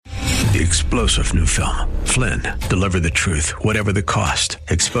The explosive new film, Flynn, deliver the truth, whatever the cost,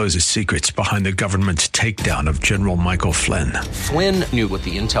 exposes secrets behind the government's takedown of General Michael Flynn. Flynn knew what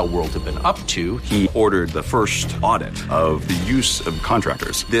the intel world had been up to. He ordered the first audit of the use of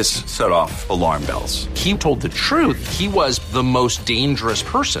contractors. This set off alarm bells. He told the truth. He was the most dangerous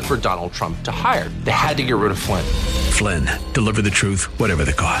person for Donald Trump to hire. They had to get rid of Flynn. Flynn, deliver the truth, whatever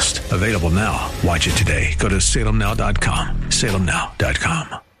the cost. Available now. Watch it today. Go to salemnow.com.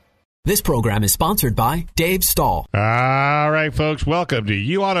 salemnow.com. This program is sponsored by Dave Stahl. All right, folks, welcome to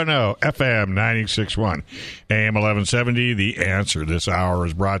You Ought to Know, FM 96.1, AM 1170. The Answer this hour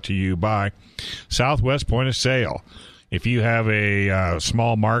is brought to you by Southwest Point of Sale. If you have a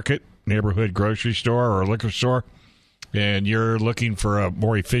small market, neighborhood grocery store, or liquor store, and you're looking for a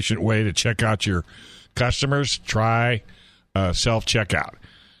more efficient way to check out your customers, try self-checkout.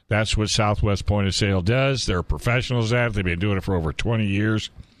 That's what Southwest Point of Sale does. They're professionals at it. They've been doing it for over 20 years.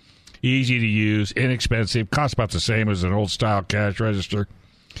 Easy to use, inexpensive, costs about the same as an old-style cash register.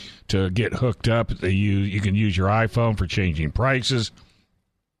 To get hooked up, you can use your iPhone for changing prices.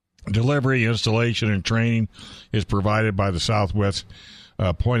 Delivery, installation, and training is provided by the Southwest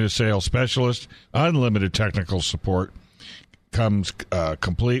point-of-sale specialist. Unlimited technical support comes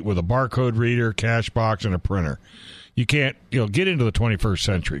complete with a barcode reader, cash box, and a printer. You can't get into the 21st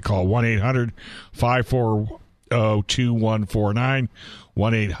century. Call 1-800-540-2149,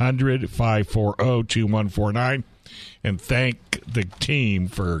 1-800-540-2149, and thank the team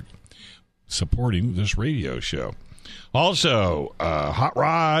for supporting this radio show. Also, hot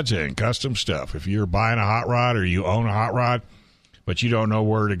rods and custom stuff. If you're buying a hot rod or you own a hot rod, but you don't know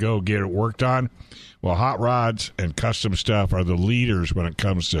where to go get it worked on, well, Hot Rods and Custom Stuff are the leaders when it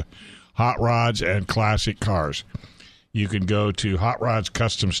comes to hot rods and classic cars. You can go to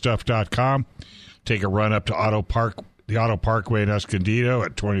hotrodscustomstuff.com, take a run up to the Auto Parkway in Escondido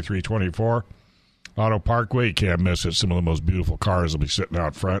at 2324. Auto Parkway, you can't miss it. Some of the most beautiful cars will be sitting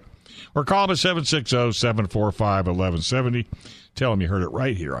out front. Or call them at 760-745-1170. Tell them you heard it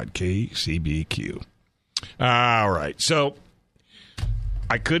right here on KCBQ. All right, so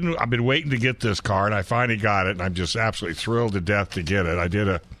I've been waiting to get this car, and I finally got it, and I'm just absolutely thrilled to death to get it. I did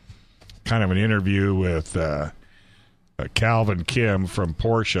a kind of an interview with Calvin Kim from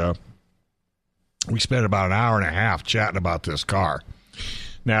Porsche. We spent about an hour and a half chatting about this car.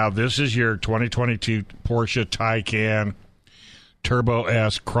 Now, this is your 2022 Porsche Taycan Turbo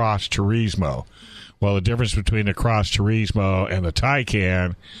S Cross Turismo. Well, the difference between the Cross Turismo and the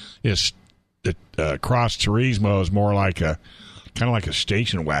Taycan is the Cross Turismo is more like a kind of like a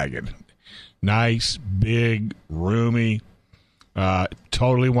station wagon. Nice, big, roomy,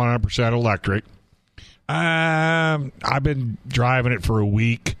 totally 100% electric. I've been driving it for a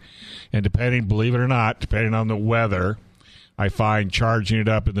week, and believe it or not, depending on the weather, I find charging it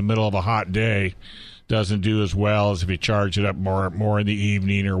up in the middle of a hot day doesn't do as well as if you charge it up more in the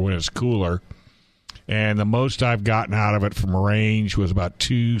evening or when it's cooler. And the most I've gotten out of it from range was about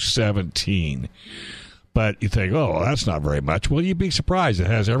 217. But you think, oh, that's not very much. Well, you'd be surprised. It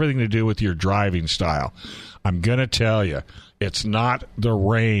has everything to do with your driving style. I'm going to tell you, it's not the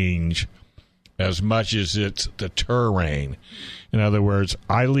range as much as it's the terrain. In other words,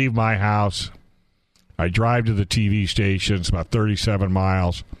 I leave my house, I drive to the TV station, it's about 37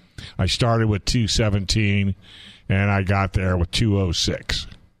 miles. I started with 217, and I got there with 206.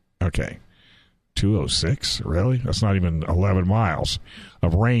 Okay, 206? Really? That's not even 11 miles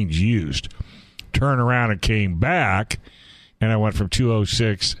of range used. Turn around and came back, and I went from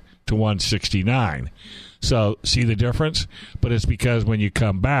 206 to 169. So, see the difference? But it's because when you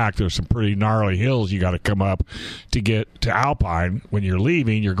come back, there's some pretty gnarly hills you got to come up to get to Alpine. When you're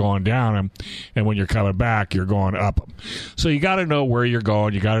leaving, you're going down them, and when you're coming back, you're going up them. So you got to know where you're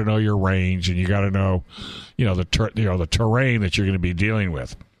going. You got to know your range, and you got to know, the terrain that you're going to be dealing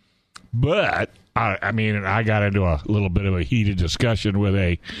with. But I got into a little bit of a heated discussion with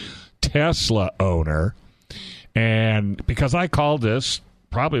a Tesla owner, and because I called this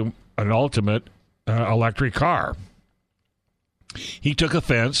probably an ultimate electric car. He took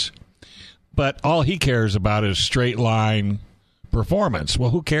offense, but all he cares about is straight line performance.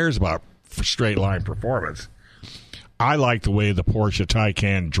 Well, who cares about straight line performance? I like the way the Porsche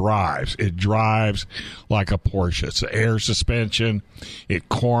Taycan drives. It drives like a Porsche. It's the air suspension. It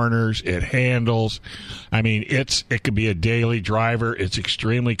corners. It handles. I mean, it could be a daily driver. It's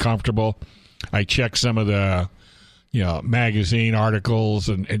extremely comfortable. I checked some of the magazine articles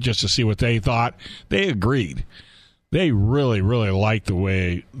and just to see what they thought. They agreed. They really, really like the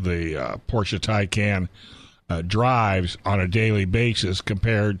way the Porsche Taycan drives on a daily basis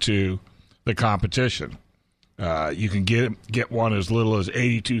compared to the competition. You can get one as little as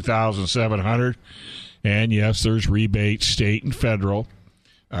 $82,700, and yes, there's rebates, state and federal,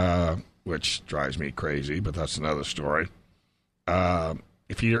 which drives me crazy, but that's another story.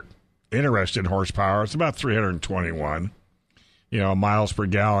 If you're interested in horsepower, it's about 321. Miles per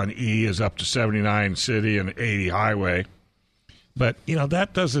gallon E is up to 79 city and 80 highway, but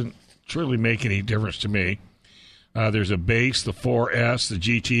that doesn't truly make any difference to me. There's a base, the 4S, the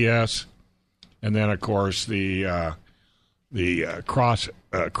GTS. And then, of course, the Cross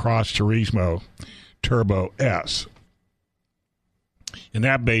Turismo Turbo S. And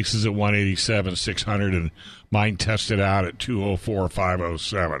that base is at 187,600, and mine tested out at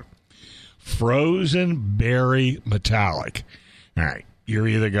 204,507. Frozen Berry Metallic. All right, you're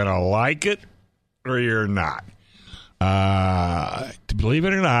either going to like it or you're not. Believe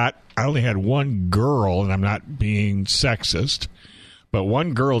it or not, I only had one girl, and I'm not being sexist, but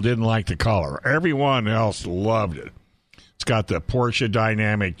one girl didn't like the color. Everyone else loved it. It's got the Porsche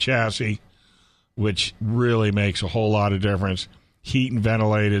Dynamic chassis, which really makes a whole lot of difference. Heat and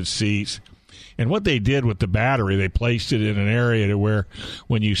ventilated seats. And what they did with the battery, they placed it in an area to where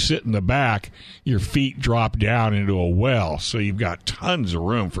when you sit in the back, your feet drop down into a well. So you've got tons of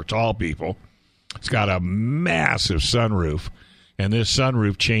room for tall people. It's got a massive sunroof. And this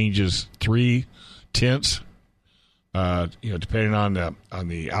sunroof changes 3 tints. Depending on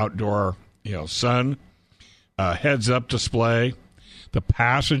the outdoor, sun, heads-up display. The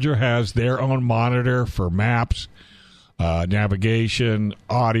passenger has their own monitor for maps, navigation,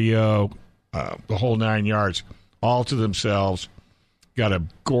 audio, the whole 9 yards, all to themselves. Got a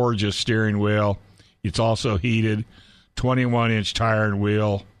gorgeous steering wheel. It's also heated, 21-inch tire and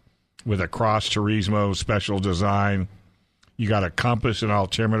wheel with a Cross Turismo special design. You got a compass and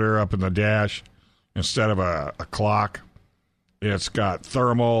altimeter up in the dash instead of a clock. It's got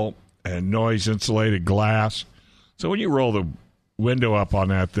thermal and noise-insulated glass. So when you roll the window up on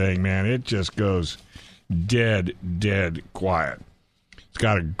that thing, man, it just goes dead quiet. It's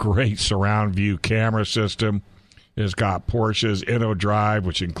got a great surround view camera system. It's got Porsche's InnoDrive,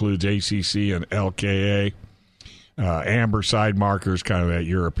 which includes ACC and LKA. Amber side markers, kind of that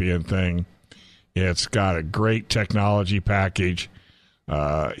European thing. It's got a great technology package.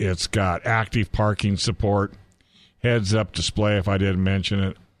 It's got active parking support, heads-up display, if I didn't mention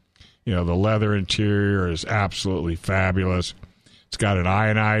it. The leather interior is absolutely fabulous. It's got an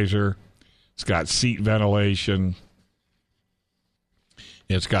ionizer. It's got seat ventilation.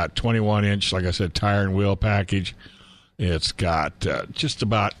 It's got 21-inch, like I said, tire and wheel package. It's got just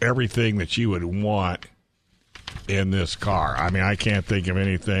about everything that you would want in this car. I mean, I can't think of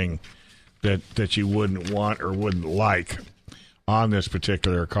anything that you wouldn't want or wouldn't like on this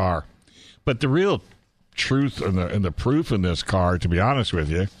particular car. But the real truth and the proof in this car, to be honest with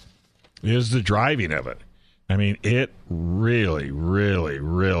you, is the driving of it. I mean, it really, really,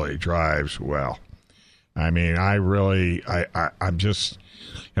 really drives well. I mean, I'm just,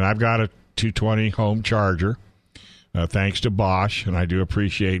 and I've got a 220 home charger, thanks to Bosch, and I do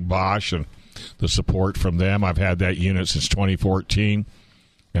appreciate Bosch and the support from them. I've had that unit since 2014.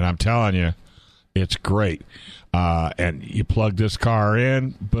 And I'm telling you, it's great. And you plug this car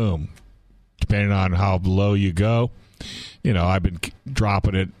in, boom. Depending on how low you go, I've been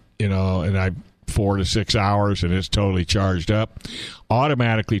dropping it, and 4 to 6 hours, and it's totally charged up.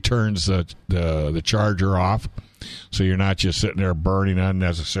 Automatically turns the charger off, so you're not just sitting there burning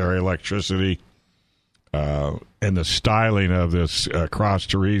unnecessary electricity. And the styling of this Cross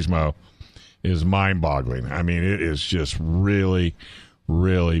Turismo is mind-boggling. I mean, it is just really,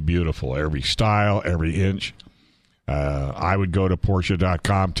 really beautiful. Every style, every inch. I would go to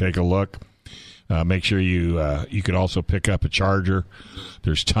Porsche.com, take a look. Make sure you can also pick up a charger.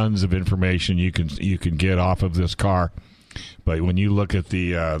 There's tons of information you can get off of this car. But when you look at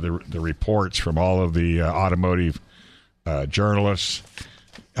the reports from all of the automotive journalists,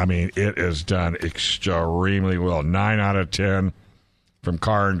 I mean, it is done extremely well. 9 out of 10 from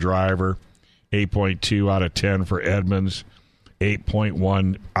Car and Driver, 8.2 out of 10 for Edmunds,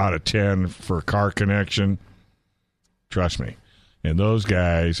 8.1 out of 10 for Car Connection. Trust me. And those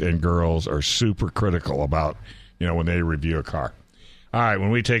guys and girls are super critical about, when they review a car. All right,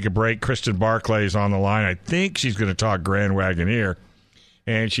 when we take a break, Kristen Barclay is on the line. I think she's going to talk Grand Wagoneer.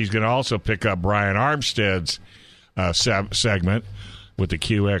 And she's going to also pick up Brian Armstead's segment with the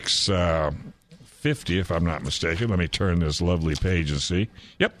QX50, if I'm not mistaken. Let me turn this lovely page and see.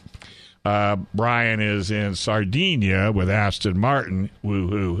 Yep. Brian is in Sardinia with Aston Martin.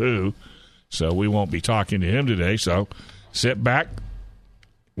 Woo-hoo-hoo. So we won't be talking to him today. So sit back.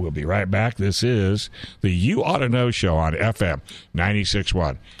 We'll be right back. This is the You Ought to Know Show on FM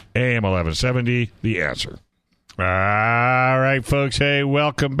 96.1, AM 1170, The Answer. All right, folks. Hey,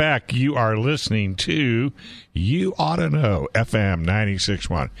 welcome back. You are listening to You Ought to Know, FM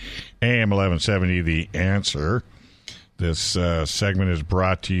 96.1, AM 1170, The Answer. This segment is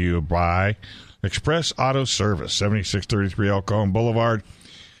brought to you by Express Auto Service, 7633 El Cajon Boulevard.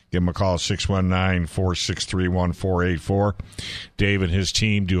 Give them a call, 619-463-1484. Dave and his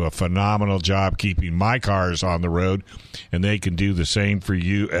team do a phenomenal job keeping my cars on the road, and they can do the same for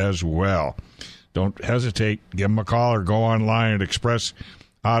you as well. Don't hesitate. Give them a call or go online at Express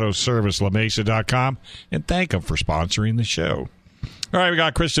Auto Service, LaMesa.com, and thank them for sponsoring the show. All right, we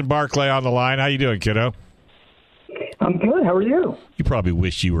got Kristen Barclay on the line. How you doing, kiddo? I'm good. How are you? You probably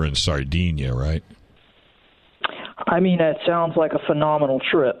wish you were in Sardinia, right? I mean, that sounds like a phenomenal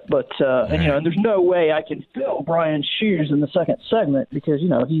trip, but and there's no way I can fill Brian's shoes in the second segment because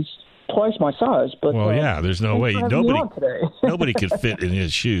he's twice my size. But there's no way nobody could fit in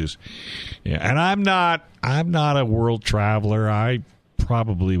his shoes. Yeah, and I'm not a world traveler. I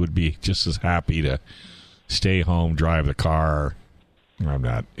probably would be just as happy to stay home, drive the car. I'm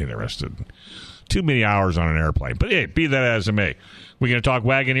not interested in too many hours on an airplane. But hey, be that as it may, we going to talk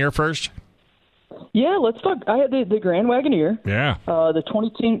Wagoneer first? Yeah, let's talk. I had the Grand Wagoneer. Yeah. The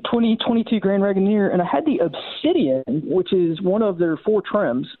 2022 Grand Wagoneer, and I had the Obsidian, which is one of their 4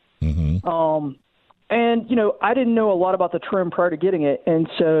 trims. Mm-hmm. And, I didn't know a lot about the trim prior to getting it, and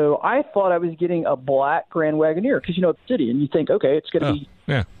so I thought I was getting a black Grand Wagoneer because, Obsidian, you think, okay, it's going to be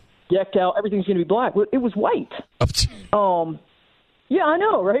decked out, everything's going to be black. But it was white. Yeah, I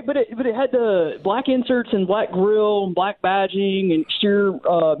know, right? But it had the black inserts and black grille and black badging and exterior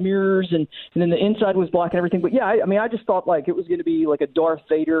mirrors, and then the inside was black and everything. But yeah, I just thought like it was going to be like a Darth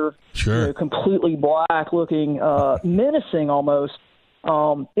Vader, completely black looking, menacing almost.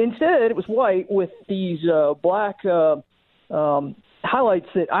 Instead, it was white with these black highlights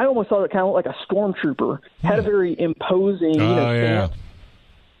that I almost thought it kind of looked like a stormtrooper. Had a very imposing, stance.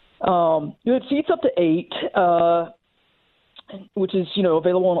 It seats up to 8. Which is,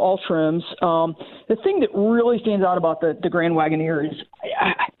 available on all trims. The thing that really stands out about the Grand Wagoneer is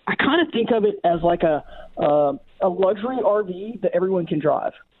I kind of think of it as like a luxury RV that everyone can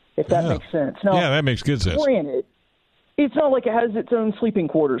drive, if that makes sense. Now, that makes good sense. Granted, it's not like it has its own sleeping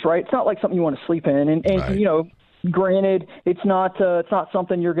quarters, right? It's not like something you want to sleep in. And right. Granted, it's not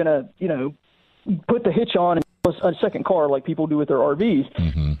something you're going to, put the hitch on and a second car like people do with their RVs.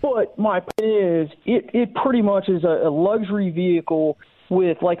 Mm-hmm. But my point is, it pretty much is a luxury vehicle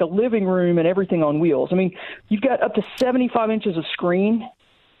with like a living room and everything on wheels. I mean, you've got up to 75 inches of screen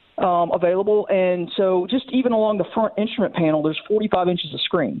available, and so just even along the front instrument panel, there's 45 inches of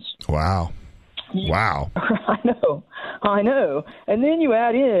screens. Wow. I know. And then you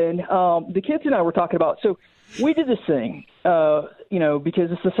add in, the kids and I were talking about, so we did this thing, because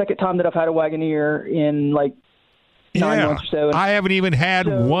it's the second time that I've had a Wagoneer in like 9 months or so. I haven't even had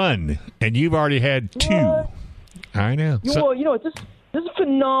one, and you've already had 2. What? I know. Well, this is a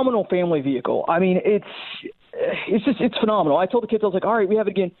phenomenal family vehicle. I mean, it's phenomenal. I told the kids, I was like, all right, we have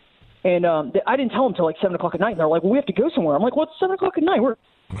it again. And I didn't tell them until like 7 o'clock at night. And they're like, well, we have to go somewhere. I'm like, what's 7 o'clock at night?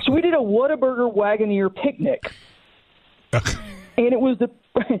 So we did a Whataburger Wagoneer picnic. And it was the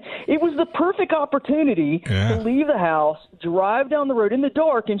perfect opportunity to leave the house, drive down the road in the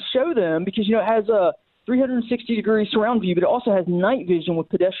dark, and show them, because it has a 360-degree surround view, but it also has night vision with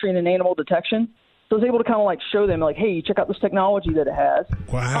pedestrian and animal detection. So I was able to kind of like show them, like, hey, check out this technology that it has.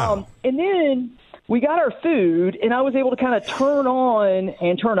 Wow. And then we got our food, and I was able to kind of turn on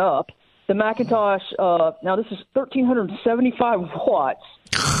and turn up the Macintosh. Now this is 1,375 watts,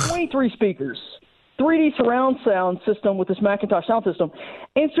 23 speakers. 3D surround sound system with this Macintosh sound system.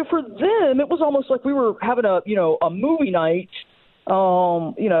 And so for them, it was almost like we were having a movie night,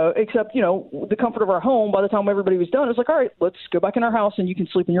 except, the comfort of our home. By the time everybody was done, it was like, all right, let's go back in our house and you can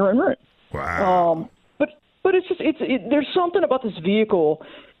sleep in your own room. Wow. But it's just, there's something about this vehicle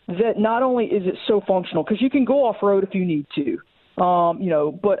that not only is it so functional, because you can go off-road if you need to,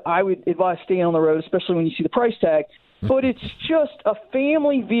 but I would advise staying on the road, especially when you see the price tag. But it's just a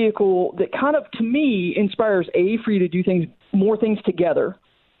family vehicle that kind of, to me, inspires for you to do more things together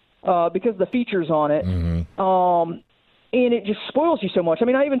because of the features on it. Mm-hmm. And it just spoils you so much. I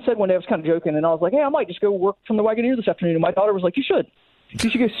mean, I even said one day, I was kind of joking, and I was like, hey, I might just go work from the Wagoneer this afternoon. And my daughter was like, you should. You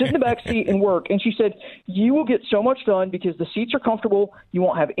should go sit in the back seat and work. And she said, you will get so much done because the seats are comfortable. You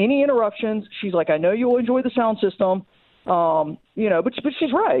won't have any interruptions. She's like, I know you'll enjoy the sound system. But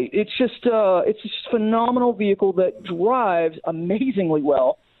she's right. It's just a phenomenal vehicle that drives amazingly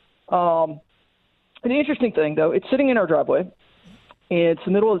well. An interesting thing, though, it's sitting in our driveway, and it's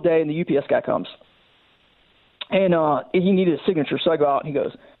the middle of the day, and the UPS guy comes, and he needed a signature. So I go out, and he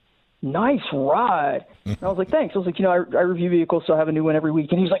goes, nice ride. And I was like, thanks. I was like, I review vehicles, so I have a new one every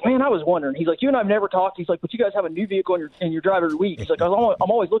week. And he's like, man, I was wondering. He's like, you and I've never talked. He's like, but you guys have a new vehicle in your drive every week. He's like, I'm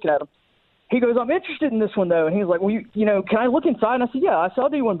always looking at them. He goes, I'm interested in this one, though. And he's like, well, can I look inside? And I said, yeah. I said, I'll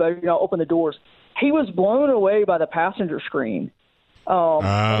do one better. I'll open the doors. He was blown away by the passenger screen.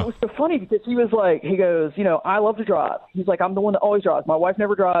 And it was so funny because he goes, I love to drive. He's like, I'm the one that always drives. My wife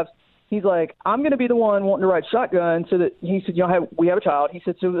never drives. He's like, I'm going to be the one wanting to ride shotgun so that, he said, we have a child. He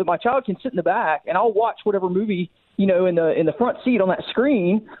said, so that my child can sit in the back and I'll watch whatever movie, in the front seat on that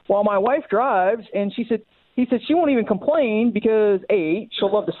screen while my wife drives. And he said she won't even complain because A,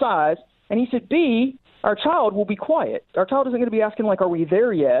 she'll love the size. And he said, B, our child will be quiet. Our child isn't going to be asking, are we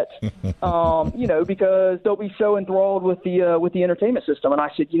there yet? Because they'll be so enthralled with the entertainment system. And I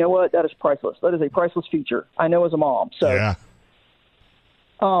said, you know what? That is priceless. That is a priceless feature. I know as a mom. So, yeah.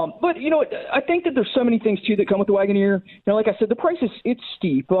 But, I think that there's so many things, too, that come with the Wagoneer. Like I said, the price it's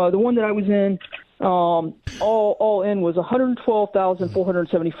steep. The one that I was in, all in was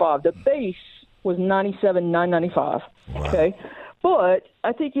 $112,475. The base was $97,995. Wow. Okay. But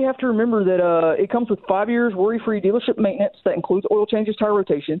I think you have to remember that it comes with 5 years worry-free dealership maintenance that includes oil changes, tire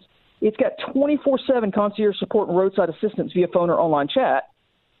rotations. It's got 24/7 concierge support and roadside assistance via phone or online chat.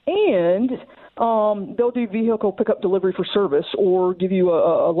 And they'll do vehicle pickup delivery for service or give you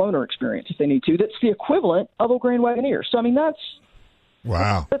a loaner experience if they need to. That's the equivalent of a Grand Wagoneer. So, that's –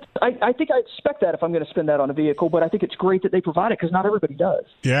 wow. I think I expect that if I'm going to spend that on a vehicle, but I think it's great that they provide it because not everybody does.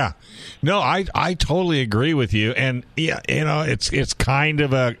 Yeah. No, I totally agree with you. And, yeah, it's kind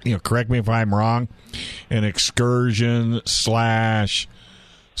of a, correct me if I'm wrong, an excursion /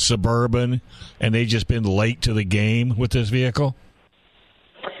 suburban, and they've just been late to the game with this vehicle?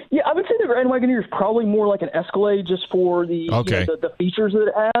 Yeah, I would say the Grand Wagoneer is probably more like an Escalade just for the the features that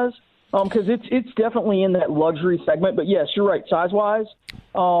it has. Because it's definitely in that luxury segment. But, yes, you're right, size-wise.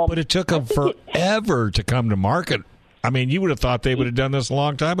 But it took them forever to come to market. You would have thought they would have done this a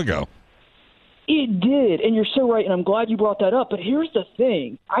long time ago. It did, and you're so right, and I'm glad you brought that up. But here's the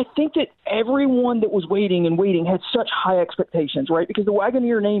thing. I think that everyone that was waiting had such high expectations, right? Because the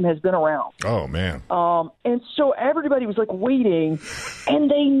Wagoneer name has been around. Oh, man. And so everybody was, waiting, and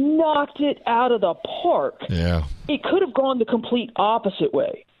they knocked it out of the park. Yeah. It could have gone the complete opposite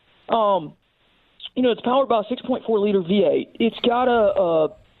way. It's powered by a 6.4-liter V8. It's got a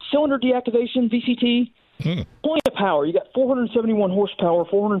cylinder deactivation, VCT, plenty of power. You got 471 horsepower,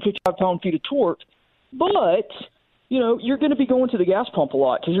 455 pound-feet of torque. But, you're going to be going to the gas pump a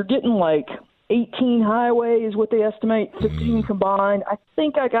lot because you're getting 18 highway is what they estimate, 15 combined. I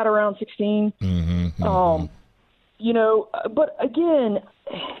think I got around 16. But again,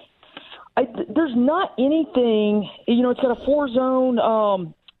 there's not anything, it's got a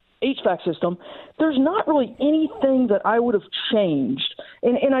 4-zone HVAC system. There's not really anything that I would have changed.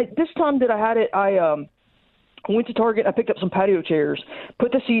 And this time that I had it, I went to Target. I picked up some patio chairs,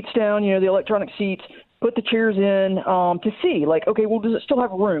 put the seats down, the electronic seats, put the chairs in to see, okay, well, does it still have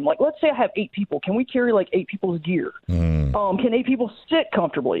room? Let's say I have 8 people. Can we carry 8 people's gear? Can 8 people sit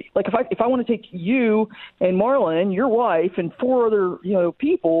comfortably? If I want to take you and Marlon, your wife, and 4 other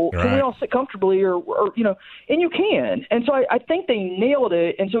people, right, can we all sit comfortably? Or and you can. And so I think they nailed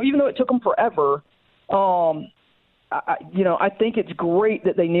it. And so even though it took them forever, I think it's great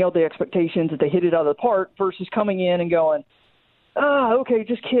that they nailed the expectations, that they hit it out of the park versus coming in and going, okay,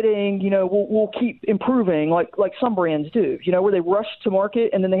 just kidding. We'll keep improving like some brands do, where they rush to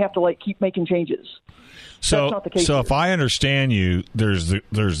market and then they have to keep making changes. So, that's not the case so here. if I understand you, there's the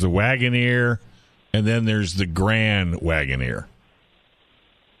Wagoneer and then there's the Grand Wagoneer.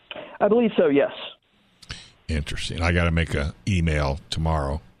 I believe so, yes. Interesting. I got to make an email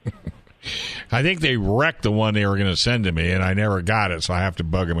tomorrow. I think they wrecked the one they were going to send to me, and I never got it, so I have to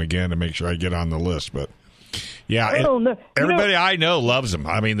bug them again to make sure I get on the list. But, yeah, everybody I know loves them.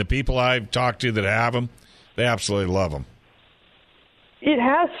 The people I've talked to that have them, they absolutely love them. It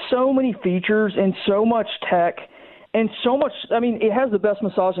has so many features and so much tech and so much – it has the best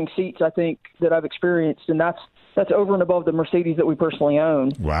massaging seats, I think, that I've experienced, and that's over and above the Mercedes that we personally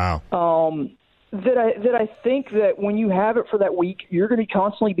own. Wow. That I think that when you have it for that week, you're going to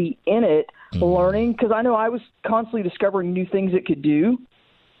constantly be in it learning, because I know I was constantly discovering new things it could do.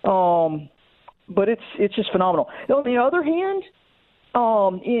 But it's just phenomenal. On the other hand,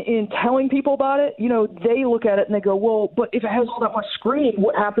 in telling people about it, they look at it and they go, well, but if it has all that much screen,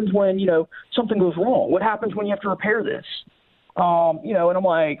 what happens when, something goes wrong? What happens when you have to repair this? And I'm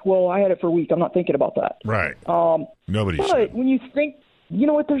like, well, I had it for a week. I'm not thinking about that. Right. Nobody's. But when you think,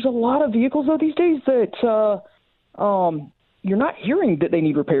 there's a lot of vehicles though these days that you're not hearing that they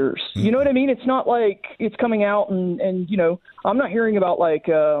need repairs. Mm-hmm. You know what I mean? It's not like it's coming out and I'm not hearing about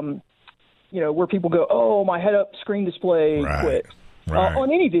where people go, oh, my head-up screen display quit. Right.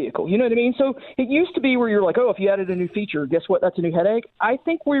 On any vehicle, you know what I mean? So it used to be where you're like, oh, if you added a new feature, guess what? That's a new headache. I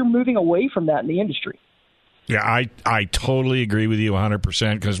think we're moving away from that in the industry. Yeah, I totally agree with you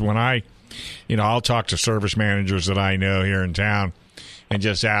 100%, because when I'll talk to service managers that I know here in town and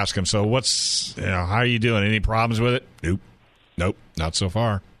just ask them, so how are you doing? Any problems with it? Nope, not so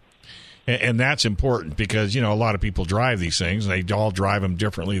far. And that's important because, a lot of people drive these things. They all drive them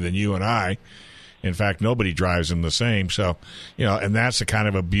differently than you and I. In fact, nobody drives them the same. So, and that's the kind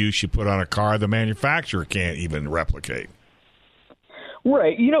of abuse you put on a car the manufacturer can't even replicate.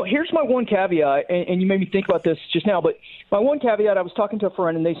 Right. Here's my one caveat, and you made me think about this just now, but my one caveat, I was talking to a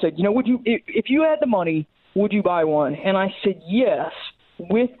friend, and they said, if you had the money, would you buy one? And I said yes,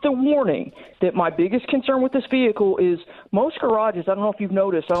 with the warning that my biggest concern with this vehicle is most garages, I don't know if you've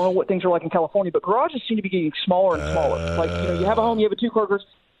noticed, I don't know what things are like in California, but garages seem to be getting smaller and smaller. Like, you have a home, you have a two-car garage.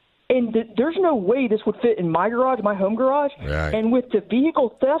 And there's no way this would fit in my garage, my home garage. Right. And with the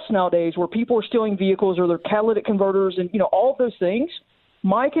vehicle thefts nowadays where people are stealing vehicles or their catalytic converters and, all of those things,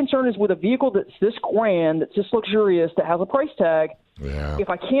 my concern is with a vehicle that's this grand, that's this luxurious, that has a price tag, if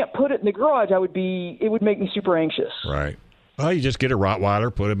I can't put it in the garage, it would make me super anxious. Right. Well, you just get a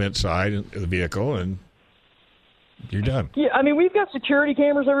Rottweiler, put him inside the vehicle, and you're done. Yeah, I mean, we've got security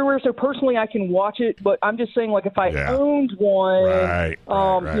cameras everywhere, so personally I can watch it, but I'm just saying, like, if I owned one, and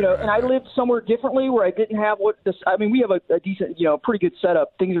I lived somewhere differently where I didn't have we have a decent, pretty good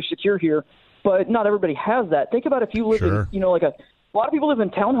setup. Things are secure here, but not everybody has that. Think about if you live in, a lot of people live in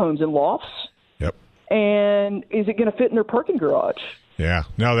townhomes and lofts. Yep. And is it going to fit in their parking garage? Yeah,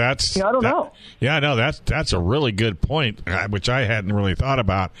 no, that's. I don't know. Yeah, no, that's a really good point, which I hadn't really thought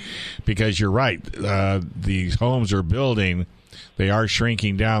about, because you're right. These homes are building; they are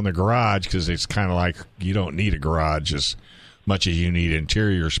shrinking down the garage because it's kind of like you don't need a garage as much as you need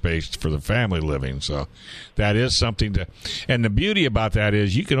interior space for the family living. So that is something to. And the beauty about that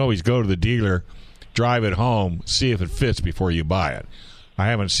is you can always go to the dealer, drive it home, see if it fits before you buy it. I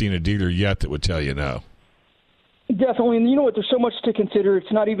haven't seen a dealer yet that would tell you no. Definitely, and you know what? There's so much to consider.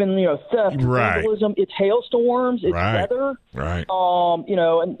 It's not even theft, vandalism. It's hailstorms. It's weather. Right.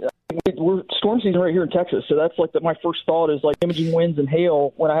 And we're storm season right here in Texas, so that's like my first thought is like imaging winds and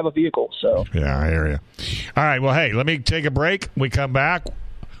hail when I have a vehicle. So yeah, I hear you. All right. Well, hey, let me take a break. When we come back,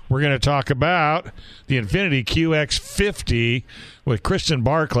 we're going to talk about the Infiniti QX50 with Kristen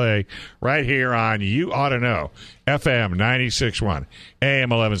Barclay right here on You Ought to Know, FM 96.1,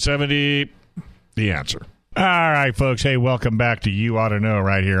 AM 1170. The Answer. All right, folks. Hey, welcome back to You Ought to Know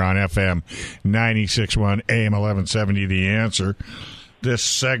right here on FM 96.1, AM 1170, The Answer. This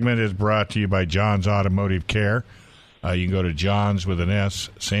segment is brought to you by John's Automotive Care. You can go to John's with an S,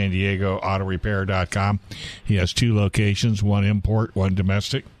 San Diego Auto Repair.com. He has two locations, one import, one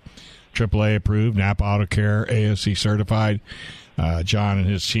domestic. AAA approved, Napa Auto Care, ASC certified. John and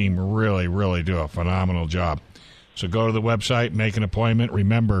his team really, really do a phenomenal job. So go to the website, make an appointment.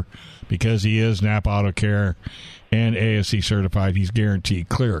 Remember, because he is Napa Auto Care and ASC certified, he's guaranteed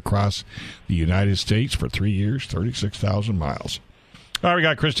clear across the United States for 3 years, 36,000 miles. All right, we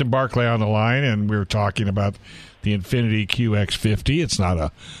got Kristen Barclay on the line, and we were talking about the Infiniti QX50. It's not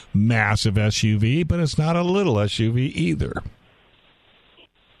a massive SUV, but it's not a little SUV either.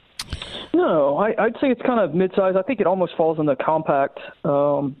 No, I'd say it's kind of midsize. I think it almost falls in the compact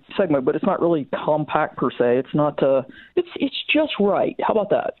segment, but it's not really compact per se. It's not. It's just right. How about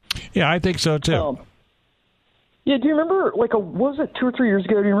that? Yeah, I think so too. Yeah, do you remember, what was it, 2 or 3 years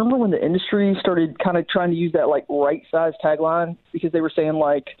ago? Do you remember when the industry started kind of trying to use that right size tagline because they were saying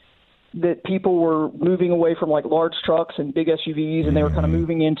that people were moving away from large trucks and big SUVs, and they were kind of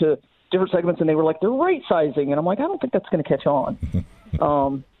moving into different segments, and they were they're right sizing, and I'm like, I don't think that's going to catch on.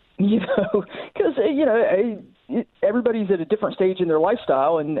 Because, everybody's at a different stage in their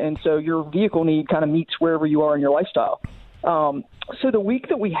lifestyle, and so your vehicle need kind of meets wherever you are in your lifestyle. So the week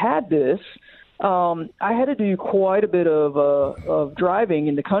that we had this, I had to do quite a bit of driving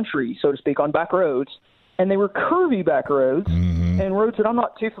in the country, so to speak, on back roads, and they were curvy back roads and roads that I'm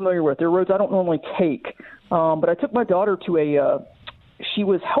not too familiar with. They're roads I don't normally take, but I took my daughter to she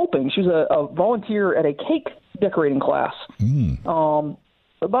was helping. She was a volunteer at a cake decorating class.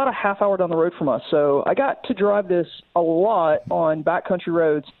 About a half hour down the road from us. So I got to drive this a lot on backcountry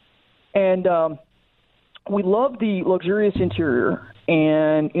roads. And we love the luxurious interior.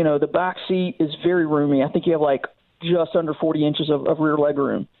 And, the back seat is very roomy. I think you have just under 40 inches of rear leg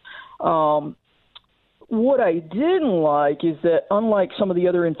room. What I didn't like is that unlike some of the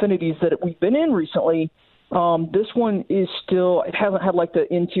other Infinitis that we've been in recently, this one is still, it hasn't had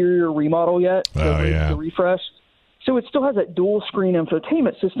the interior remodel yet. The refresh. So it still has that dual screen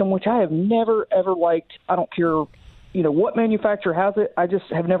infotainment system, which I have never, ever liked. I don't care, what manufacturer has it. I just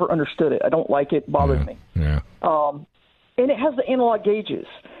have never understood it. I don't like it. It bothers me. Yeah. And it has the analog gauges.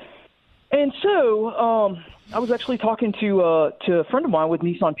 And so I was actually talking to a friend of mine with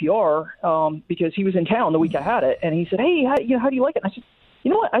Nissan PR because he was in town the week I had it, and he said, "Hey, how do you like it?" And I said,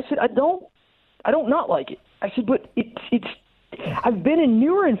 "You know what?" I said, "I don't not like it." I said, "But it's." I've been in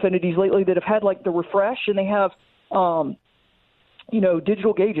newer Infinitis lately that have had like the refresh, and they have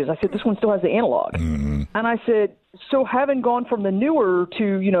digital gauges. I said, "This one still has the analog," and I said, "So having gone from the newer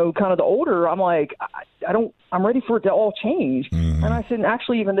to kind of the older, I'm like, I'm ready for it to all change." And I said,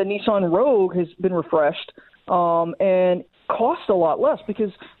 actually, even the Nissan Rogue has been refreshed and costs a lot less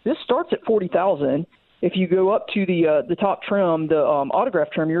because this starts at $40,000. If you go up to the top trim, the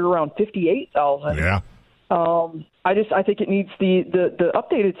autograph trim, you're around $58,000. Yeah. I think it needs the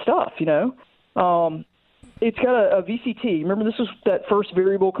updated stuff. It's got a VCT. Remember, this was that first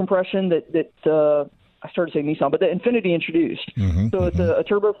variable compression that I started saying Nissan, but the Infiniti introduced. So it's a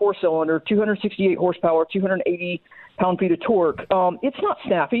turbo 4-cylinder, 268 horsepower, 280 pound-feet of torque. It's not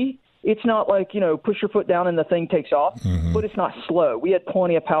snappy. It's not like, push your foot down and the thing takes off, but it's not slow. We had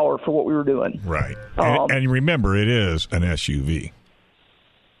plenty of power for what we were doing. Right. And remember, it is an SUV.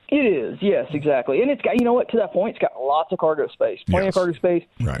 It is, yes, exactly. And it's got, to that point, it's got lots of cargo space, plenty of cargo space.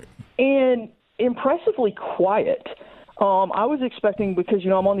 Right. And impressively quiet. I was expecting, because,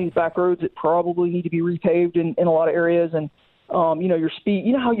 I'm on these back roads that probably need to be repaved in a lot of areas, and, your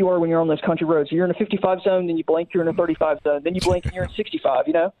speed, how you are when you're on those country roads. You're in a 55 zone, then you blink, you're in a 35 zone, then you blink and you're in 65,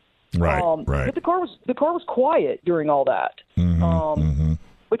 Right, right. But the car was quiet during all that.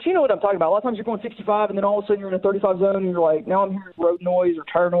 But you know what I'm talking about. A lot of times you're going 65, and then all of a sudden you're in a 35 zone, and you're like, now I'm hearing road noise or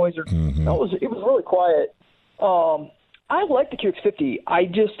tire noise. Or it was really quiet. I like the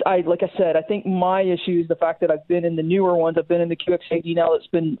QX50. Like I said, I think my issue is the fact that I've been in the newer ones. I've been in the QX80 now that's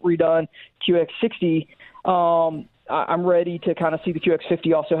been redone, QX60. I'm ready to kind of see the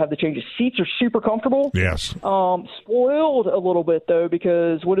QX50 also have the changes. Seats are super comfortable. Yes. Spoiled a little bit, though,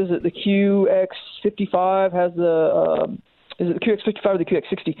 because what is it? The QX55 has the is it the QX55 or the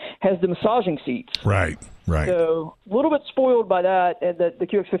QX60 has the massaging seats. Right. So a little bit spoiled by that, and that the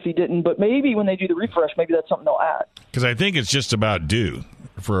QX50 didn't. But maybe when they do the refresh, maybe that's something they'll add. Because I think it's just about due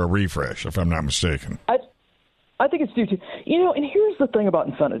for a refresh, if I'm not mistaken. I think it's due to. And here's the thing about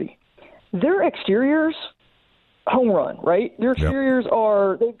Infiniti. Their exteriors, home run, right? Their exteriors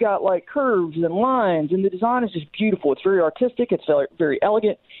they've got like curves and lines, and the design is just beautiful. It's very artistic. It's very, very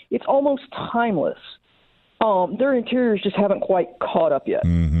elegant. It's almost timeless. Their interiors just haven't quite caught up yet.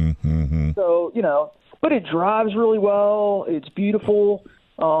 So, but it drives really well. It's beautiful.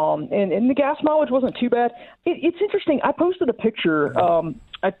 And the gas mileage wasn't too bad. It's interesting. I posted a picture.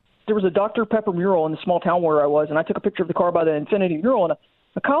 There was a Dr. Pepper mural in the small town where I was, and I took a picture of the car by the Infiniti mural, and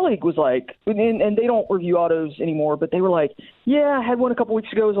a colleague was like, and they don't review autos anymore, but they were like, yeah, I had one a couple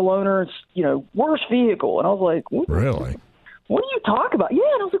weeks ago as a loaner. It's, worst vehicle. And I was like, what? Really? What are you talking about? Yeah,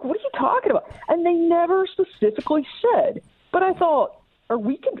 and I was like, what are you talking about? And they never specifically said. But I thought, are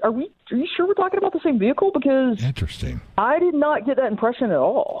you sure we're talking about the same vehicle? Because interesting. I did not get that impression at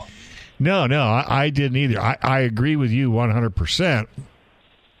all. No, I didn't either. I agree with you 100%.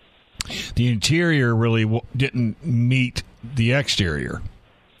 The interior really didn't meet the exterior.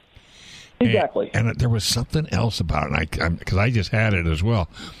 Exactly. And there was something else about it, because I just had it as well.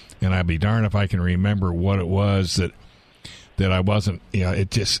 And I'd be darned if I can remember what it was that I wasn't,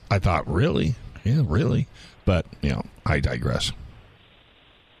 I thought, really? Yeah, really? But, I digress.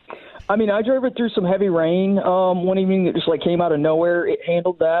 I mean, I drove it through some heavy rain one evening that just came out of nowhere. It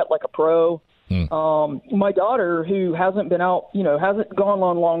handled that like a pro. My daughter, who hasn't been out, hasn't gone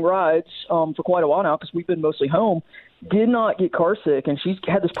on long rides for quite a while now because we've been mostly home, did not get car sick. And she's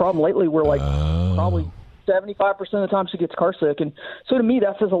had this problem lately where probably 75% of the time she gets car sick. And so to me,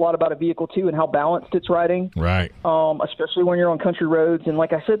 that says a lot about a vehicle too and how balanced it's riding. Right. Especially when you're on country roads. And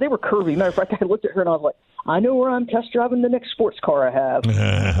like I said, they were curvy. Matter of fact, I looked at her and I was like, I know where I'm test driving the next sports car I have.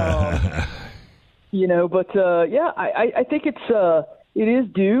 I think it is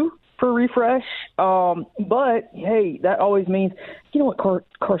due for a refresh. But hey, that always means, car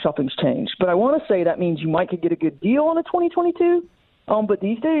shopping's changed. But I want to say that means you might could get a good deal on a 2022. But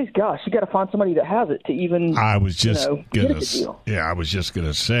these days, gosh, you got to find somebody that has it to even. I was just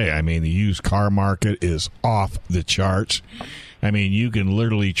gonna say. I mean, the used car market is off the charts. I mean, you can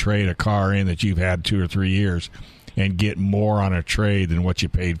literally trade a car in that you've had 2 or 3 years and get more on a trade than what you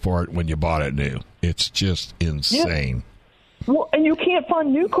paid for it when you bought it new. It's just insane. Yeah. Well, and you can't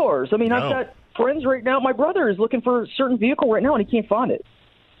find new cars. I mean, I've got friends right now. My brother is looking for a certain vehicle right now, and he can't find it.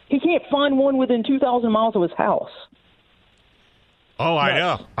 He can't find one within 2,000 miles of his house. Oh,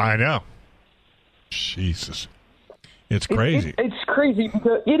 I know. Jesus. It's crazy. It's crazy.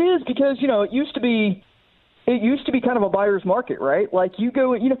 It is because, it used to be kind of a buyer's market, right? Like you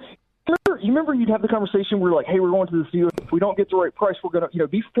go, you remember you'd have the conversation where like, hey, we're going to this dealer. If we don't get the right price, we're going to,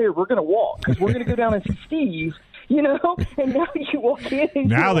 be prepared. We're going to walk because we're going to go down and see Steve, and now you walk in. And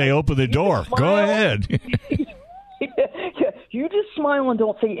now they open the door. Go ahead. Yeah, you just smile and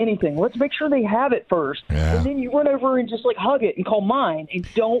don't say anything. Let's make sure they have it first. Yeah. And then you run over and just like hug it and call mine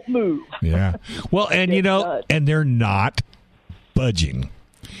and don't move. Yeah. Well, and and they're not budging.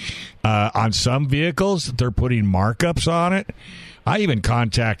 On some vehicles, they're putting markups on it. I even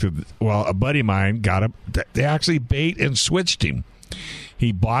contacted, a buddy of mine they actually bait and switched him.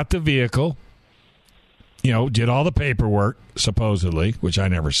 He bought the vehicle, did all the paperwork, supposedly, which I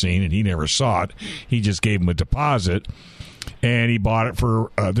never seen, and he never saw it. He just gave him a deposit, and he bought it for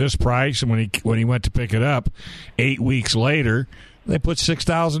this price. And when he went to pick it up, 8 weeks later, they put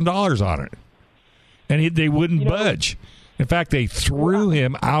 $6,000 on it, and they wouldn't budge. In fact, they threw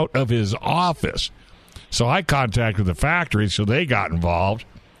him out of his office. So I contacted the factory, so they got involved.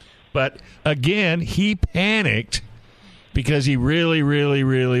 But again, he panicked because he really, really,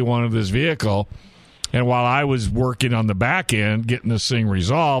 really wanted this vehicle. And while I was working on the back end, getting this thing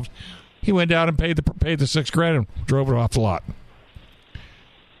resolved, he went down and paid the $6,000 and drove it off the lot.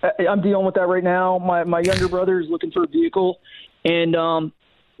 I'm dealing with that right now. My younger brother is looking for a vehicle, and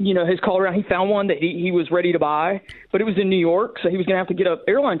his call around. He found one that he was ready to buy, but it was in New York, so he was going to have to get an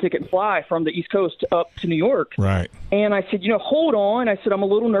airline ticket and fly from the East Coast up to New York. Right. And I said, hold on. I said, I'm a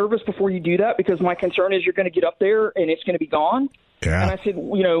little nervous before you do that because my concern is you're going to get up there and it's going to be gone. Yeah. And I said,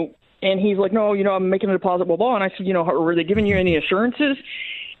 and he's like, no, I'm making a deposit, blah, blah. And I said, were they giving you any assurances?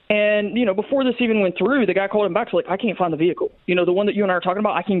 And, before this even went through, the guy called him back. So, I can't find the vehicle. The one that you and I are talking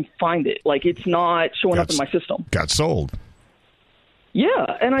about, I can find it. Like, it's not showing up in my system. Got sold.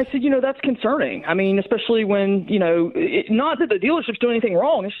 Yeah, and I said, that's concerning. I mean, especially when, not that the dealership's doing anything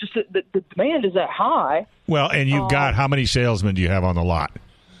wrong. It's just that the demand is that high. Well, and you've got, how many salesmen do you have on the lot?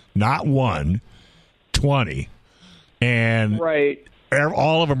 Not one, 20. And right.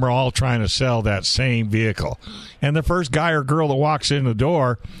 All of them are all trying to sell that same vehicle. And the first guy or girl that walks in the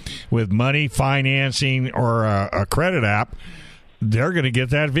door with money, financing, or a credit app, they're going to get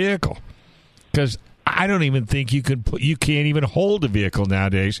that vehicle. Because I don't even think you can't even hold a vehicle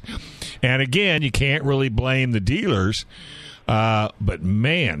nowadays. And again, you can't really blame the dealers. But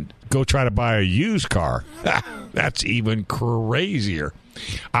man, go try to buy a used car. That's even crazier.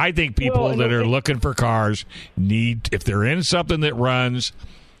 I think people that are looking for cars if they're in something that runs,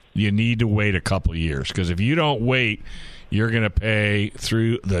 you need to wait a couple of years. Because if you don't wait, you're going to pay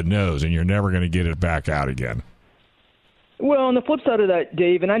through the nose and you're never going to get it back out again. Well, on the flip side of that,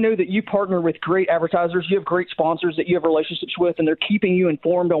 Dave, and I know that you partner with great advertisers. You have great sponsors that you have relationships with, and they're keeping you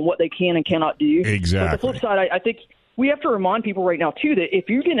informed on what they can and cannot do. Exactly. But the flip side, I think we have to remind people right now, too, that if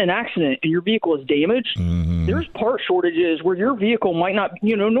you get in an accident and your vehicle is damaged, there's part shortages where your vehicle might not,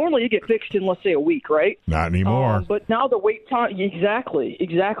 normally you get fixed in, let's say, a week, right? Not anymore. But now the wait time,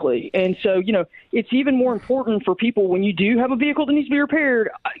 exactly. And so, it's even more important for people when you do have a vehicle that needs to be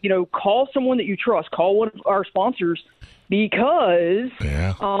repaired, call someone that you trust. Call one of our sponsors. Because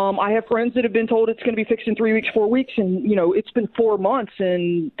I have friends that have been told it's going to be fixed in 3 weeks, 4 weeks, and, it's been 4 months,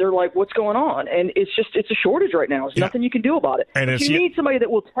 and they're like, what's going on? And it's a shortage right now. There's nothing you can do about it. And you need somebody that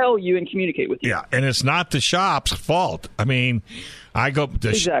will tell you and communicate with you. Yeah, and it's not the shop's fault. I mean, I go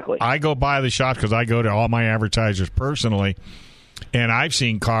by the shop because I go to all my advertisers personally, and I've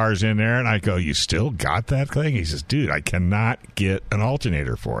seen cars in there, and I go, you still got that thing? He says, dude, I cannot get an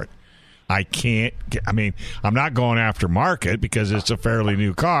alternator for it. I'm not going after market because it's a fairly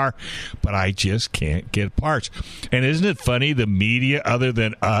new car, but I just can't get parts. And isn't it funny, the media, other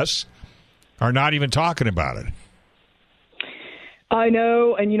than us, are not even talking about it? I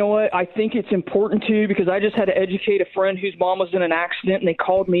know, and you know what? I think it's important, too, because I just had to educate a friend whose mom was in an accident, and they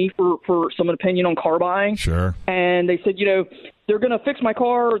called me for some opinion on car buying. Sure. And they said, they're going to fix my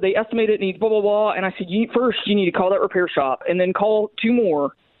car. They estimate it needs blah, blah, blah. And I said, first, you need to call that repair shop, and then call 2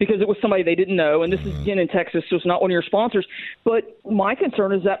 more. Because it was somebody they didn't know, and this is again in Texas, so it's not one of your sponsors. But my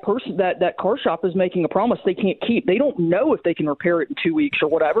concern is that person, that car shop is making a promise they can't keep. They don't know if they can repair it in 2 weeks or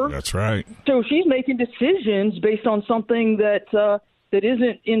whatever. That's right. So she's making decisions based on something that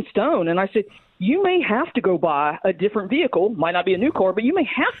isn't in stone. And I said, you may have to go buy a different vehicle. Might not be a new car, but you may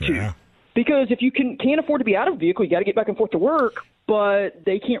have to. Because if you can't afford to be out of a vehicle, you got to get back and forth to work, but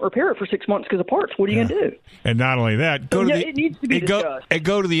they can't repair it for 6 months because of parts. What are you going to do? And not only that, it needs to be discussed.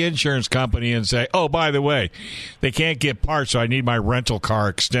 Go to the insurance company and say, oh, by the way, they can't get parts, so I need my rental car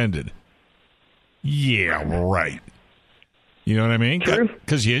extended. Yeah, right. You know what I mean? True.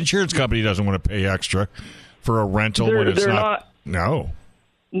 Because the insurance company doesn't want to pay extra for a rental when it's not. No.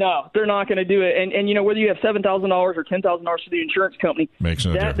 No, they're not going to do it. And you know, whether you have $7,000 or $10,000 for the insurance company, makes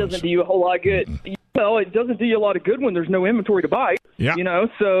no difference. Doesn't do you a whole lot of good. Mm-hmm. Well, it doesn't do you a lot of good when there's no inventory to buy. Yeah. You know,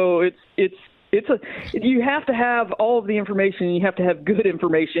 so you have to have all of the information. You have to have good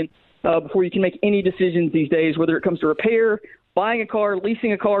information before you can make any decisions these days, whether it comes to repair, buying a car,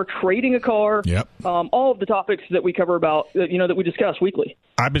 leasing a car, trading a car. Yep. All of the topics that we cover about, that we discuss weekly.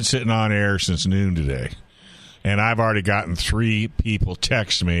 I've been sitting on air since noon today. And I've already gotten 3 people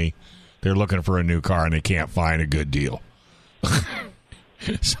text me. They're looking for a new car and they can't find a good deal.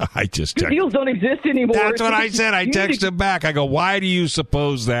 So I just good deals don't exist anymore. That's what I said. I texted them back. I go, why do you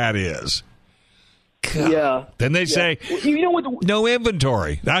suppose that is? God. Yeah. Then they say, you know what? No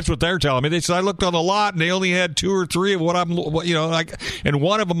inventory. That's what they're telling me. They said I looked on the lot and they only had 2 or 3 of and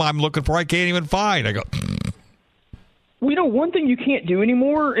one of them I'm looking for I can't even find. I go. One thing you can't do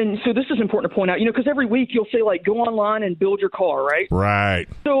anymore, and so this is important to point out, because every week you'll say, like, go online and build your car, right? Right.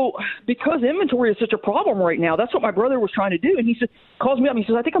 So because inventory is such a problem right now, that's what my brother was trying to do. And he calls me up and he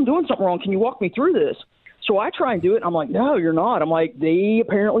says, I think I'm doing something wrong. Can you walk me through this? So I try and do it. And I'm like, no, you're not. I'm like, they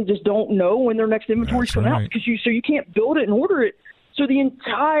apparently just don't know when their next inventory is coming out because you can't build it and order it. So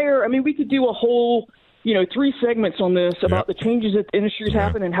we could do a whole 3 segments on this about the changes that the industry's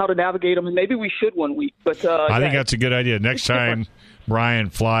happen and how to navigate them, and maybe we should one week. But I think that's a good idea. Next time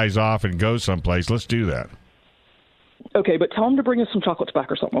Brian flies off and goes someplace, let's do that. Okay, but tell him to bring us some chocolates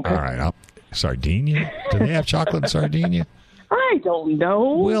back or something, okay? All right. Sardinia? Do they have chocolate in Sardinia? I don't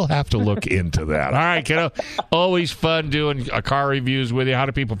know. We'll have to look into that. All right, kiddo. Always fun doing car reviews with you. How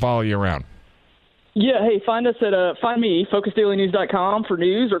do people follow you around? Yeah, hey, find us at find me, FocusDailyNews.com for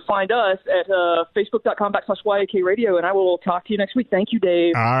news, or find us at Facebook.com/YAK Radio, and I will talk to you next week. Thank you,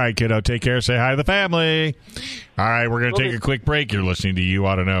 Dave. All right, kiddo. Take care. Say hi to the family. All right, we're going to take a quick break. You're listening to You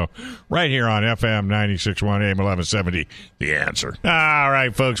Ought to Know right here on FM 96.1 AM 1170, The Answer. All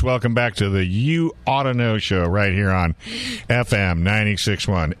right, folks, welcome back to the You Ought to Know show right here on FM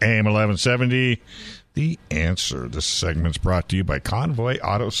 96.1 AM 1170, The Answer. This segment's brought to you by Convoy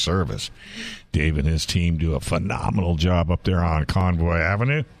Auto Service. Dave and his team do a phenomenal job up there on Convoy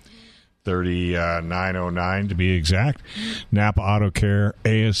Avenue, 3909 to be exact. Napa Auto Care,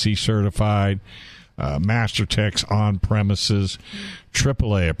 ASC certified, Master Techs on premises,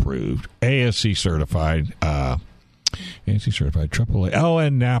 AAA approved, ASC certified, AAA. Oh,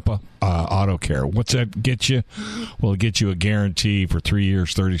 and Napa Auto Care. What's that get you? Well, it gets you a guarantee for 3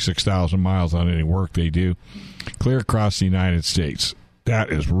 years, 36,000 miles on any work they do, clear across the United States.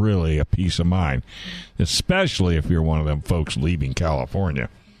 That is really a peace of mind, especially if you're one of them folks leaving California.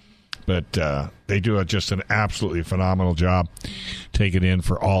 But they do just an absolutely phenomenal job. Take it in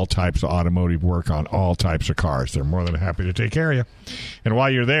for all types of automotive work on all types of cars. They're more than happy to take care of you. And while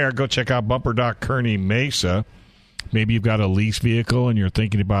you're there, go check out Bumper Dock Kearney Mesa. Maybe you've got a lease vehicle and you're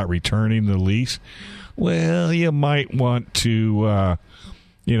thinking about returning the lease. Well, you might want to,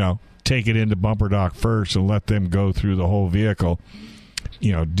 take it into Bumper Dock first and let them go through the whole vehicle.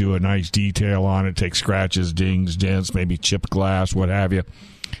 Do a nice detail on it, take scratches, dings, dents, maybe chipped glass, what have you.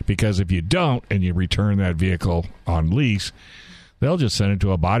 Because if you don't and you return that vehicle on lease, they'll just send it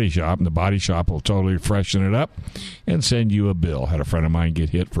to a body shop, and the body shop will totally freshen it up and send you a bill. Had a friend of mine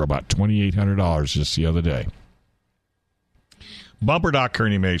get hit for about $2,800 just the other day. Bumper Dock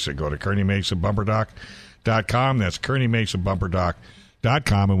Kearney Mesa. Go to KearneyMesaBumperDock.com. That's KearneyMesaBumperDock.com.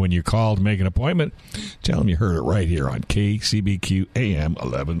 And when you call to make an appointment, tell them you heard it right here on KCBQ AM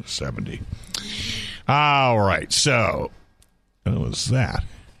 1170. All right, so what was that?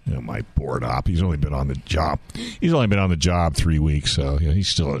 My board op. He's only been on the job. 3 weeks, so he's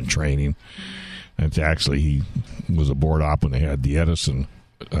still in training. And actually, he was a board op when they had the Edison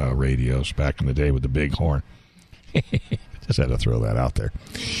radios back in the day with the big horn. Just had to throw that out there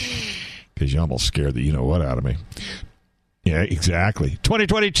because you almost scared the you-know-what out of me. Yeah, exactly.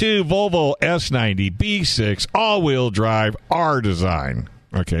 2022 Volvo S90 B6 all-wheel drive R design.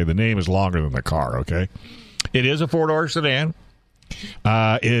 Okay, the name is longer than the car, okay? It is a four-door sedan.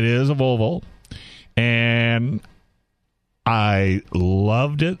 It is a Volvo. And I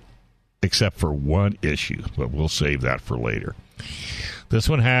loved it, except for one issue, but we'll save that for later. This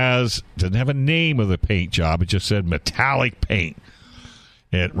one doesn't have a name of the paint job. It just said metallic paint.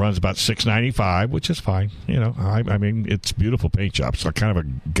 It runs about $695, which is fine. I mean, it's beautiful paint job. So kind of a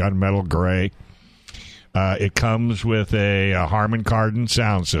gunmetal gray. It comes with a Harman Kardon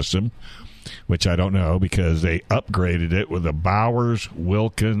sound system, which I don't know because they upgraded it with a Bowers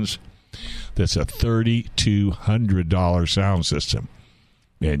Wilkins. That's a $3,200 sound system.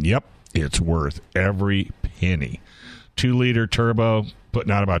 And, yep, it's worth every penny. 2-liter turbo,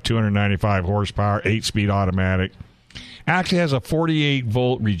 putting out about 295 horsepower, 8-speed automatic. Actually has a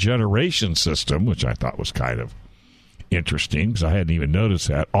 48-volt regeneration system, which I thought was kind of interesting because I hadn't even noticed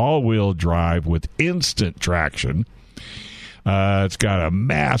that. All-wheel drive with instant traction. It's got a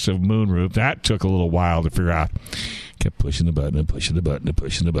massive moonroof. That took a little while to figure out. Kept pushing the button and pushing the button and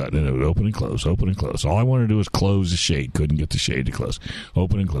pushing the button, and it would open and close, open and close. All I wanted to do was close the shade. Couldn't get the shade to close.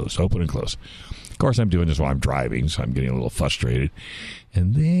 Open and close, open and close. Of course, I'm doing this while I'm driving, so I'm getting a little frustrated.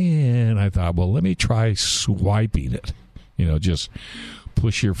 And then I thought, well, let me try swiping it. Just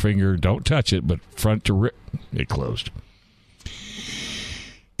push your finger, don't touch it, but front to rear. It closed.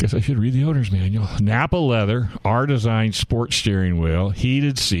 Guess I should read the owner's manual. Napa leather, R-Design sport steering wheel,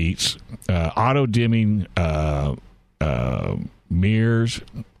 heated seats, auto-dimming mirrors,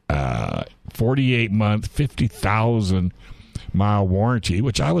 48-month, 50,000-mile warranty,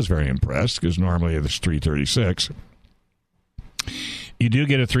 which I was very impressed because normally it's $336. You do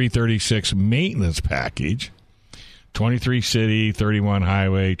get a $336 maintenance package. 23 city, 31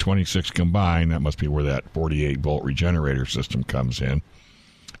 highway, 26 combined. That must be where that 48-volt regenerator system comes in.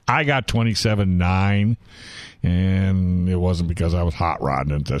 I got 27.9, and it wasn't because I was hot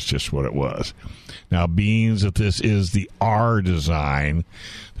rodding it. That's just what it was. Now, being that this is the R design,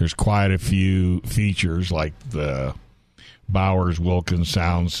 there's quite a few features like the Bowers Wilkins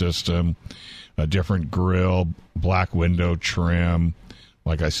sound system, a different grille, black window trim.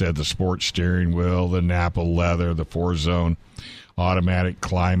 Like I said, the sports steering wheel, the Napa leather, the 4-zone automatic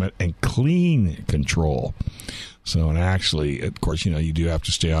climate and clean control. So, and actually, of course, you do have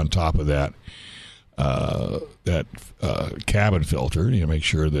to stay on top of that cabin filter. Make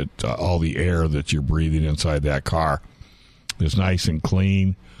sure that all the air that you're breathing inside that car is nice and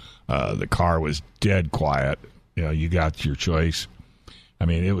clean. The car was dead quiet. You got your choice. I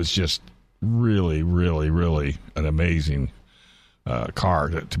mean, it was just really, really, really an amazing car,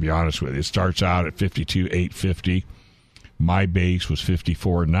 to be honest with you. It starts out at $52,850. My base was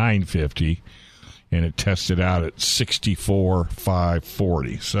 $54,950, and it tested out at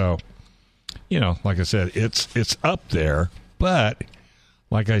 $64,540. So, like I said, it's up there, but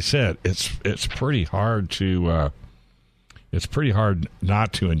like I said, it's pretty hard to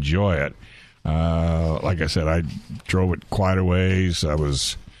not to enjoy it. Like I said, I drove it quite a ways. I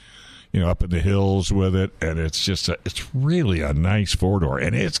was up in the hills with it, and it's really a nice four-door,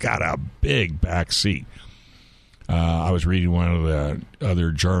 and it's got a big back seat. I was reading one of the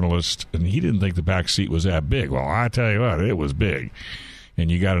other journalists, and he didn't think the back seat was that big. Well, I tell you what, it was big. And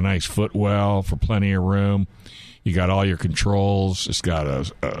you got a nice footwell for plenty of room. You got all your controls. It's got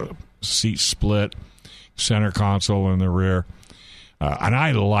a seat split, center console in the rear. And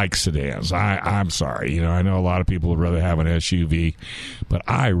I like sedans. I'm sorry. I know a lot of people would rather have an SUV, but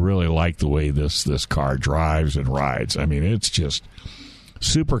I really like the way this car drives and rides. I mean, it's just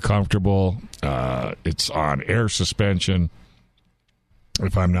super comfortable. It's on air suspension.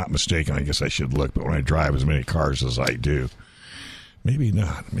 If I'm not mistaken, I guess I should look, but when I drive as many cars as I do, maybe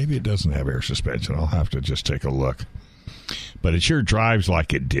not. Maybe it doesn't have air suspension. I'll have to just take a look. But it sure drives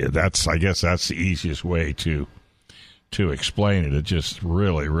like it did. I guess that's the easiest way to explain it. It just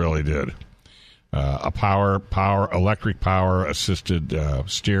really, really did. Electric power assisted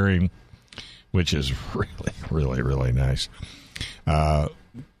steering, which is really, really, really nice.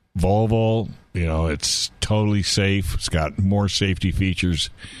 Volvo, it's totally safe. It's got more safety features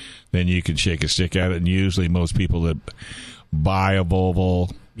than you can shake a stick at it. And usually most people that buy a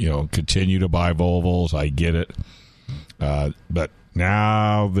Volvo, continue to buy Volvos. I get it. But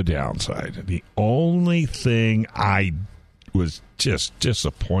now the downside. The only thing I was just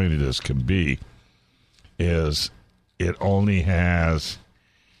disappointed as can be is it only has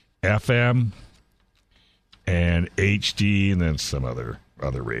FM and HD and then some other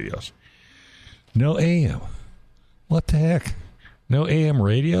radios. No AM. What the heck? No AM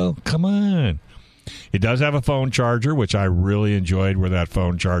radio? Come on. It does have a phone charger, which I really enjoyed where that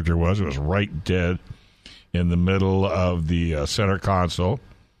phone charger was. It was right dead in the middle of the center console.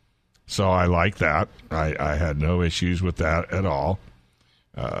 So I like that. I had no issues with that at all.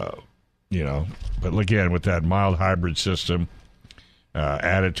 But again, with that mild hybrid system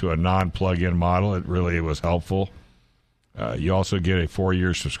added to a non-plug-in model, it really was helpful. You also get a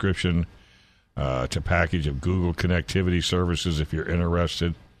 4-year subscription It's a package of Google connectivity services if you're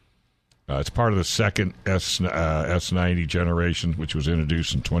interested. It's part of the second S90 generation, which was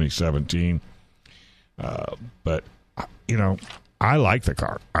introduced in 2017. But, I like the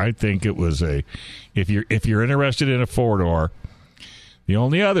car. I think it was if you're interested in a four-door, the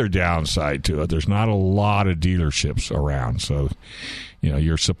only other downside to it, there's not a lot of dealerships around. So,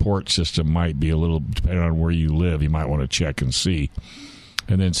 your support system might be a little, depending on where you live, you might want to check and see.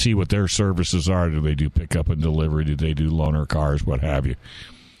 And then see what their services are. Do they do pickup and delivery? Do they do loaner cars? What have you?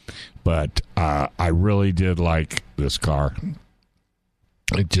 But I really did like this car.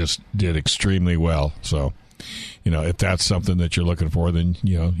 It just did extremely well. So, if that's something that you're looking for, then,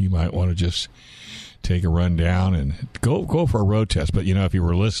 you might want to just take a run down and go for a road test. But, if you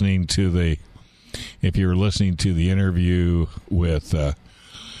were listening to the interview with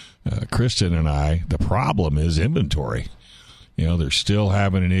Kristen and I, the problem is inventory. They're still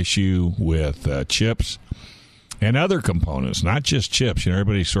having an issue with chips and other components, not just chips.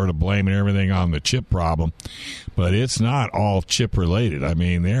 Everybody's sort of blaming everything on the chip problem, but it's not all chip related. I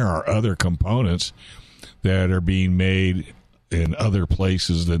mean, there are other components that are being made in other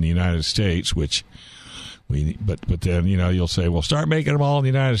places than the United States, but then, you'll say, well, start making them all in the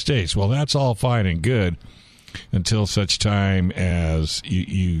United States. Well, that's all fine and good until such time as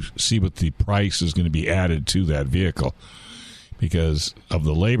you see what the price is going to be added to that vehicle. Because of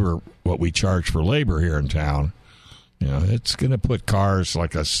the labor, what we charge for labor here in town, it's going to put cars,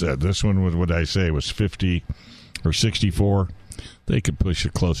 like I said, this one was, what I say, was 50 or 64. They could push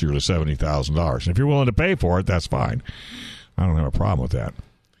it closer to $70,000. And if you're willing to pay for it, that's fine. I don't have a problem with that.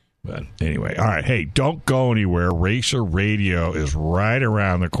 But anyway, all right. Hey, don't go anywhere. Racer Radio is right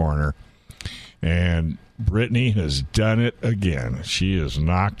around the corner. And Brittany has done it again. She has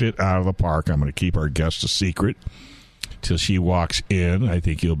knocked it out of the park. I'm going to keep our guest a secret till she walks in. I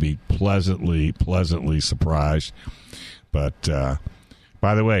think you'll be pleasantly surprised. But,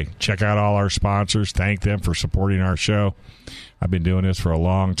 by the way, check out all our sponsors. Thank them for supporting our show. I've been doing this for a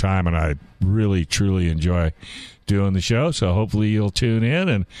long time, and I really, truly enjoy doing the show. So hopefully you'll tune in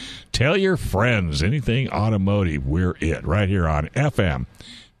and tell your friends. Anything automotive, we're it. Right here on FM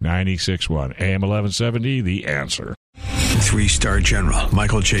 96.1, AM 1170, The Answer. 3-star General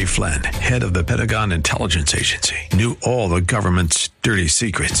Michael J. Flynn, head of the Pentagon Intelligence Agency, knew all the government's dirty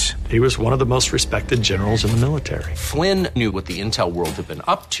secrets. He was one of the most respected generals in the military. Flynn knew what the intel world had been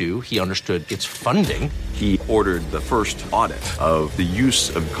up to. He understood its funding. He ordered the first audit of the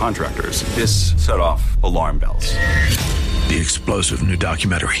use of contractors. This set off alarm bells. The explosive new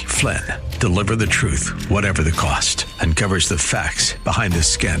documentary, Flynn, Deliver the Truth, Whatever the Cost, uncovers the facts behind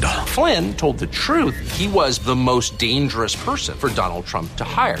this scandal. Flynn told the truth. He was the most dangerous person for Donald Trump to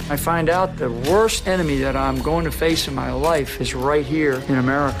hire. I find out the worst enemy that I'm going to face in my life is right here in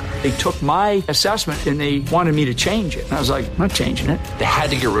America. They took my assessment and they wanted me to change it. And I was like, I'm not changing it. They had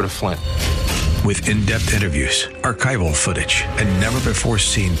to get rid of Flynn. With in-depth interviews, archival footage, and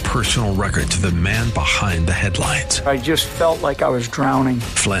never-before-seen personal records of the man behind the headlines. I just felt like I was drowning.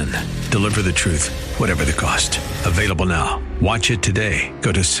 Flynn, Deliver the Truth, Whatever the Cost. Available now. Watch it today.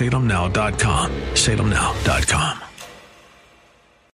 Go to salemnow.com. salemnow.com.